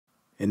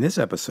In this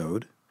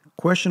episode,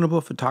 questionable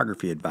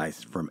photography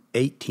advice from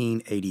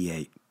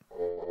 1888.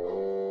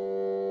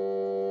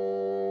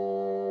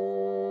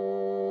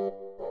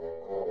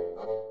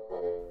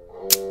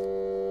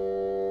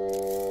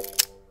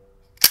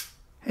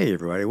 Hey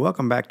everybody,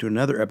 welcome back to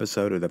another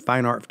episode of the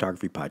Fine Art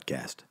Photography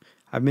Podcast.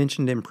 I've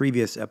mentioned in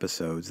previous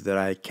episodes that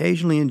I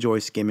occasionally enjoy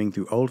skimming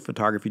through old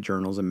photography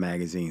journals and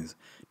magazines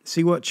to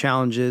see what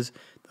challenges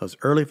those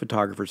early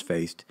photographers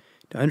faced,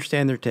 to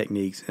understand their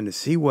techniques, and to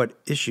see what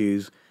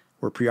issues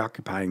were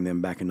preoccupying them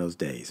back in those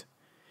days.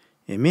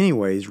 In many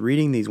ways,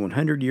 reading these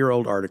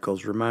 100-year-old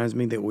articles reminds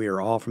me that we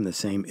are all from the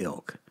same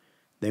ilk.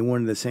 They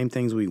wanted the same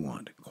things we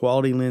want: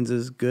 quality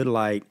lenses, good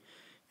light,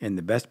 and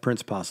the best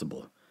prints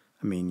possible.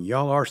 I mean,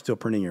 y'all are still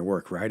printing your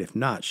work, right? If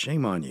not,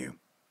 shame on you.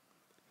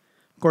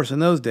 Of course, in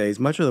those days,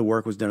 much of the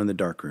work was done in the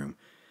darkroom.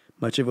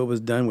 Much of it was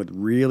done with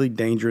really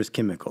dangerous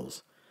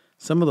chemicals.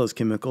 Some of those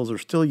chemicals are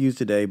still used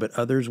today, but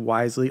others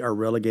wisely are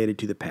relegated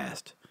to the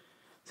past.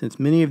 Since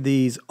many of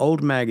these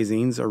old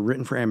magazines are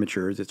written for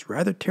amateurs, it's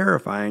rather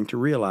terrifying to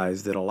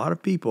realize that a lot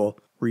of people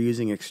were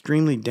using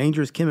extremely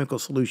dangerous chemical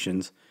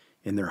solutions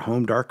in their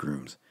home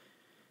darkrooms.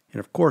 And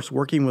of course,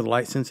 working with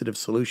light-sensitive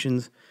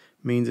solutions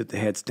means that they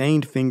had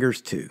stained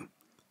fingers too.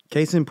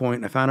 Case in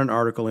point, I found an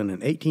article in an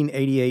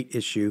 1888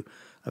 issue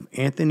of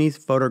Anthony's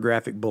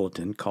Photographic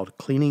Bulletin called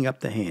Cleaning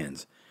Up the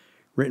Hands,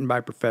 written by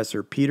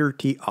Professor Peter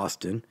T.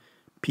 Austin,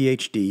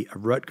 Ph.D.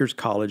 of Rutgers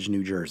College,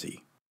 New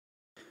Jersey.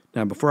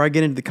 Now, before I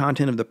get into the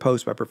content of the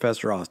post by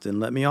Professor Austin,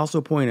 let me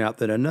also point out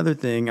that another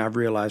thing I've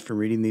realized from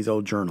reading these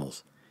old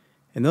journals.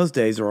 In those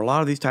days, there were a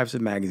lot of these types of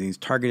magazines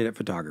targeted at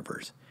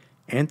photographers.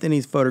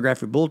 Anthony's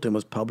Photographic Bulletin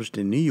was published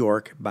in New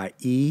York by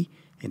E.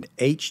 and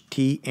H.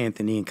 T.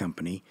 Anthony and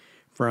Company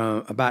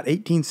from about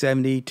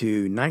 1870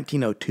 to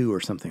 1902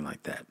 or something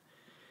like that.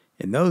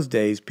 In those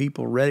days,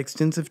 people read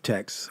extensive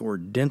texts, were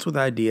dense with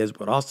ideas,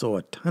 but also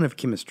a ton of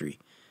chemistry.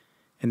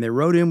 And they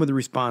wrote in with the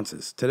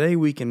responses. Today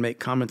we can make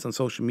comments on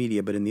social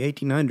media, but in the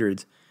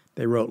 1800s,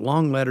 they wrote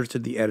long letters to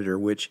the editor,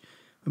 which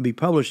would be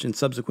published in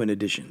subsequent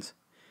editions.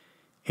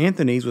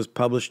 Anthony's was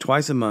published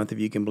twice a month, if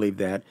you can believe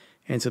that,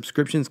 and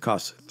subscriptions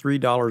cost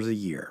 $3 a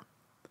year.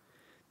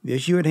 The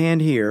issue at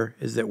hand here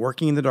is that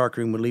working in the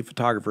darkroom would leave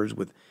photographers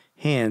with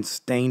hands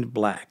stained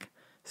black,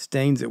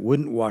 stains that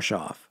wouldn't wash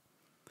off.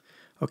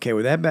 Okay,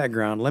 with that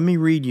background, let me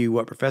read you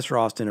what Professor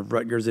Austin of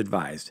Rutgers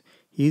advised.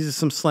 He uses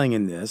some slang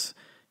in this.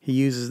 He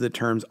uses the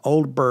terms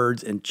old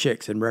birds and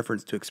chicks in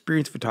reference to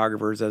experienced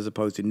photographers as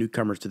opposed to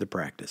newcomers to the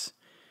practice.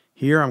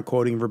 Here I'm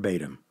quoting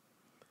verbatim.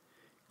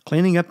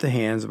 Cleaning Up the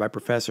Hands by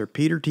Professor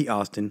Peter T.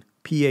 Austin,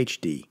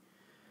 Ph.D.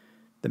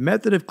 The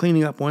method of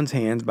cleaning up one's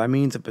hands by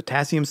means of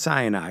potassium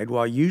cyanide,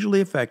 while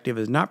usually effective,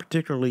 is not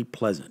particularly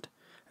pleasant,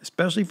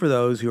 especially for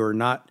those who are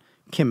not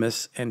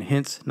chemists and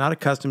hence not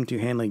accustomed to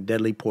handling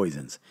deadly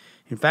poisons.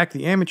 In fact,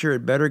 the amateur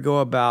had better go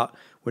about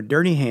with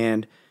dirty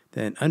hand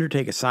than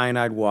undertake a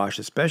cyanide wash,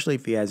 especially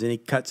if he has any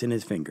cuts in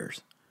his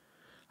fingers.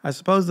 I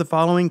suppose the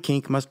following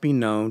kink must be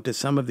known to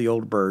some of the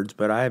old birds,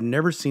 but I have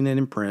never seen it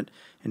in print,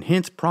 and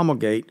hence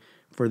promulgate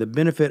for the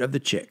benefit of the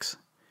chicks.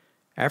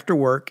 After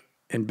work,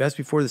 and best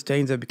before the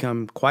stains have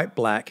become quite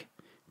black,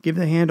 give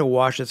the hand a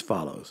wash as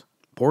follows.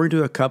 Pour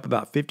into a cup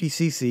about 50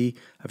 cc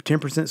of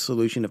 10%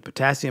 solution of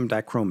potassium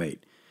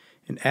dichromate,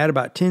 and add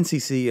about 10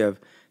 cc of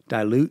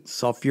dilute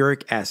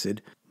sulphuric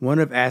acid, 1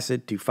 of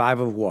acid to 5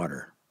 of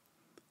water.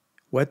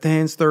 Wet the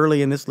hands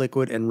thoroughly in this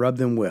liquid and rub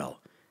them well.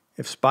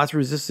 If spots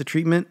resist the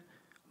treatment,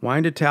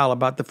 wind a towel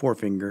about the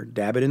forefinger,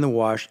 dab it in the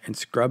wash, and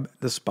scrub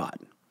the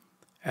spot.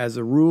 As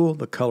a rule,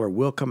 the color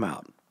will come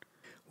out.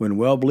 When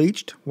well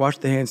bleached, wash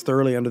the hands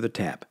thoroughly under the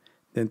tap.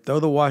 Then throw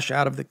the wash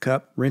out of the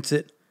cup, rinse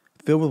it,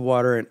 fill with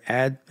water, and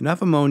add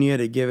enough ammonia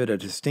to give it a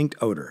distinct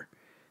odor.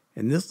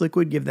 In this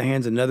liquid, give the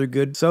hands another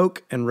good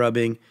soak and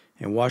rubbing,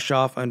 and wash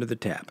off under the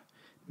tap.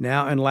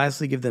 Now and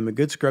lastly, give them a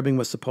good scrubbing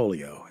with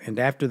Sapolio, and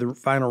after the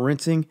final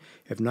rinsing,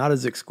 if not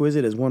as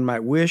exquisite as one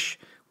might wish,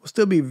 will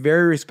still be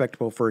very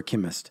respectable for a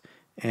chemist,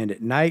 and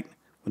at night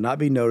will not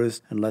be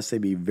noticed unless they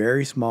be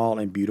very small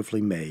and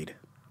beautifully made.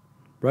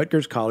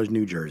 Rutgers College,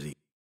 New Jersey.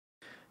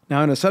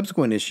 Now in a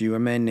subsequent issue, a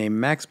man named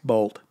Max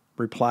Bolt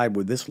replied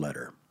with this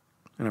letter,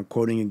 and I'm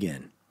quoting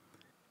again.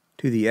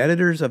 To the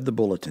editors of the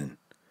Bulletin.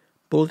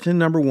 Bulletin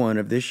number 1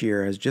 of this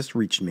year has just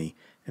reached me,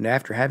 and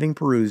after having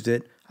perused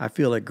it, I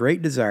feel a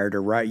great desire to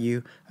write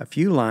you a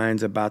few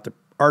lines about the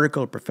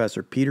article of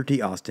Professor Peter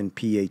T. Austin,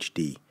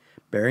 Ph.D.,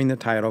 bearing the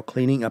title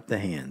Cleaning Up the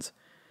Hands.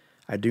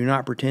 I do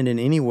not pretend in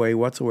any way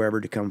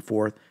whatsoever to come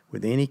forth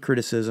with any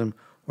criticism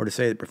or to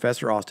say that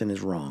Professor Austin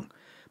is wrong,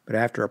 but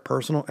after a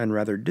personal and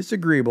rather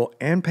disagreeable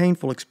and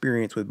painful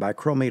experience with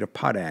bichromate of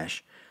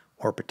potash,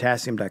 or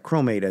potassium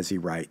dichromate as he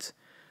writes,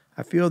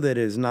 I feel that it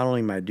is not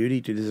only my duty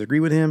to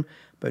disagree with him,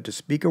 but to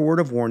speak a word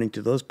of warning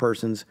to those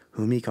persons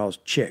whom he calls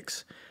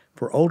chicks.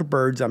 For old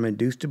birds, I'm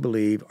induced to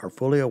believe, are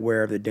fully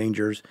aware of the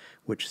dangers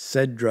which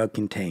said drug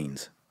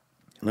contains.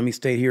 Let me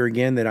state here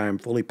again that I am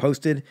fully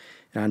posted,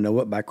 and I know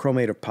what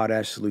bichromate of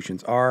potash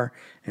solutions are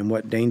and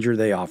what danger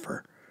they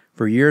offer.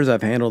 For years,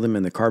 I've handled them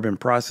in the carbon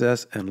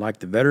process, and like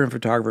the veteran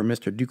photographer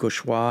Mr.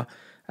 Ducauchois,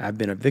 I've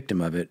been a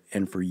victim of it,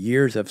 and for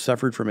years have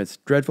suffered from its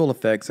dreadful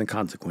effects and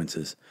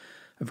consequences.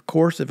 Of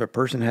course, if a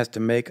person has to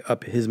make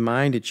up his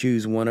mind to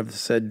choose one of the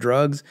said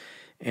drugs,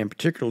 and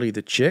particularly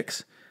the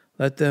chicks,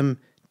 let them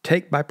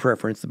take by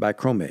preference the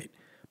bichromate.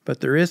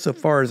 But there is, so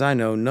far as I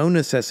know, no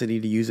necessity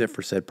to use it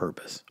for said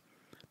purpose.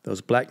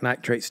 Those black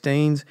nitrate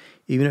stains,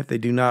 even if they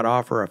do not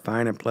offer a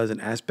fine and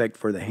pleasant aspect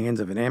for the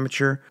hands of an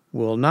amateur,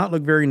 will not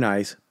look very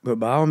nice, but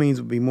by all means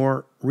would be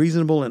more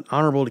reasonable and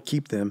honorable to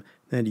keep them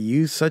than to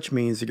use such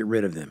means to get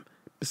rid of them.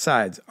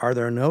 Besides, are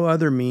there no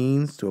other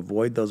means to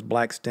avoid those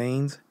black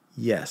stains?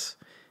 Yes.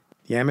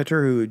 The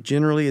amateur, who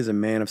generally is a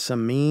man of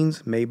some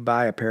means, may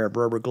buy a pair of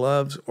rubber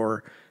gloves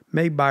or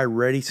may buy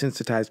ready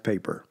sensitized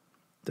paper.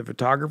 The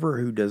photographer,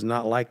 who does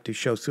not like to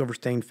show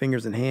silver-stained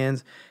fingers and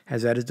hands,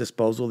 has at his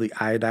disposal the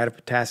iodide of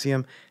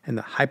potassium and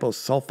the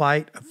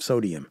hyposulphite of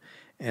sodium,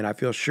 and I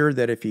feel sure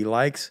that if he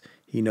likes,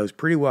 he knows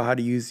pretty well how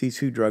to use these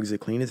two drugs to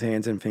clean his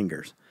hands and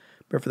fingers.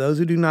 But for those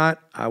who do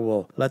not, I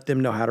will let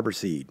them know how to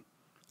proceed.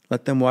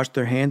 Let them wash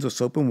their hands with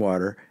soap and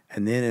water,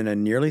 and then in a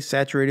nearly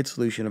saturated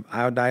solution of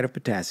iodide of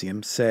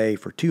potassium, say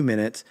for 2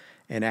 minutes,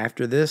 and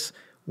after this,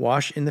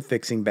 wash in the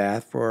fixing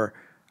bath for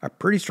a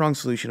pretty strong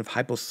solution of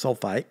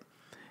hyposulphite,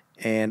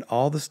 and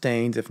all the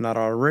stains, if not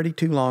already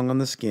too long on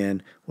the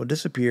skin, will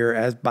disappear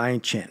as by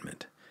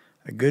enchantment.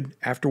 A good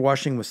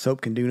after-washing with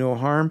soap can do no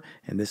harm,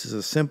 and this is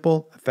a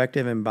simple,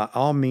 effective, and by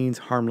all means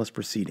harmless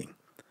proceeding.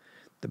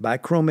 The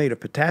bichromate of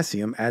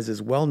potassium, as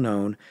is well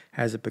known,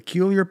 has a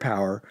peculiar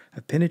power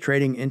of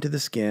penetrating into the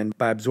skin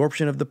by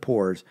absorption of the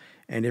pores,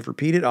 and if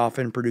repeated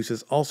often,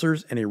 produces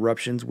ulcers and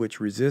eruptions which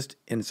resist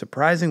in a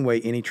surprising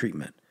way any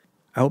treatment.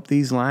 I hope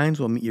these lines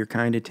will meet your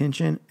kind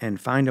attention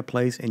and find a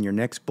place in your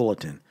next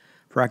bulletin,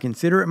 for I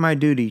consider it my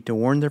duty to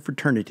warn the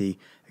fraternity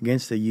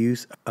against the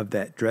use of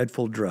that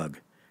dreadful drug.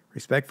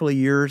 Respectfully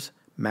yours,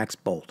 Max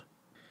Bolt.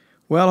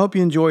 Well, I hope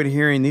you enjoyed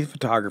hearing these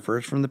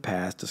photographers from the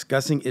past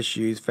discussing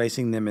issues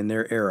facing them in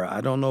their era. I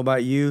don't know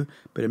about you,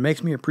 but it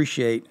makes me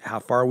appreciate how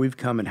far we've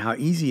come and how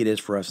easy it is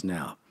for us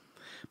now.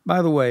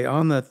 By the way,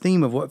 on the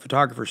theme of what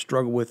photographers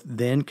struggled with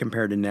then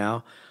compared to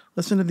now,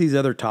 listen to these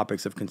other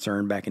topics of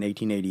concern back in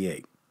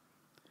 1888.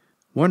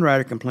 One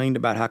writer complained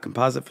about how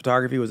composite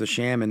photography was a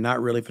sham and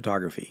not really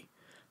photography.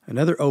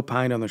 Another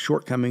opined on the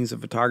shortcomings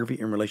of photography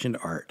in relation to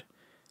art.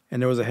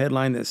 And there was a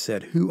headline that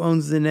said, "Who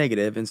owns the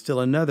negative?" and still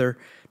another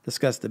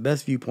discussed the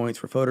best viewpoints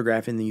for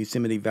photographing the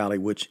Yosemite Valley,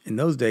 which in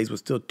those days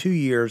was still 2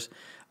 years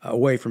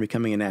away from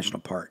becoming a national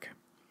park.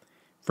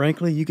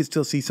 Frankly, you could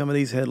still see some of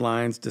these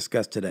headlines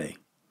discussed today.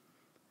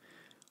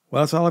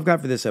 Well, that's all I've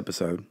got for this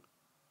episode.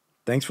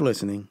 Thanks for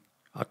listening.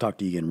 I'll talk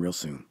to you again real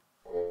soon.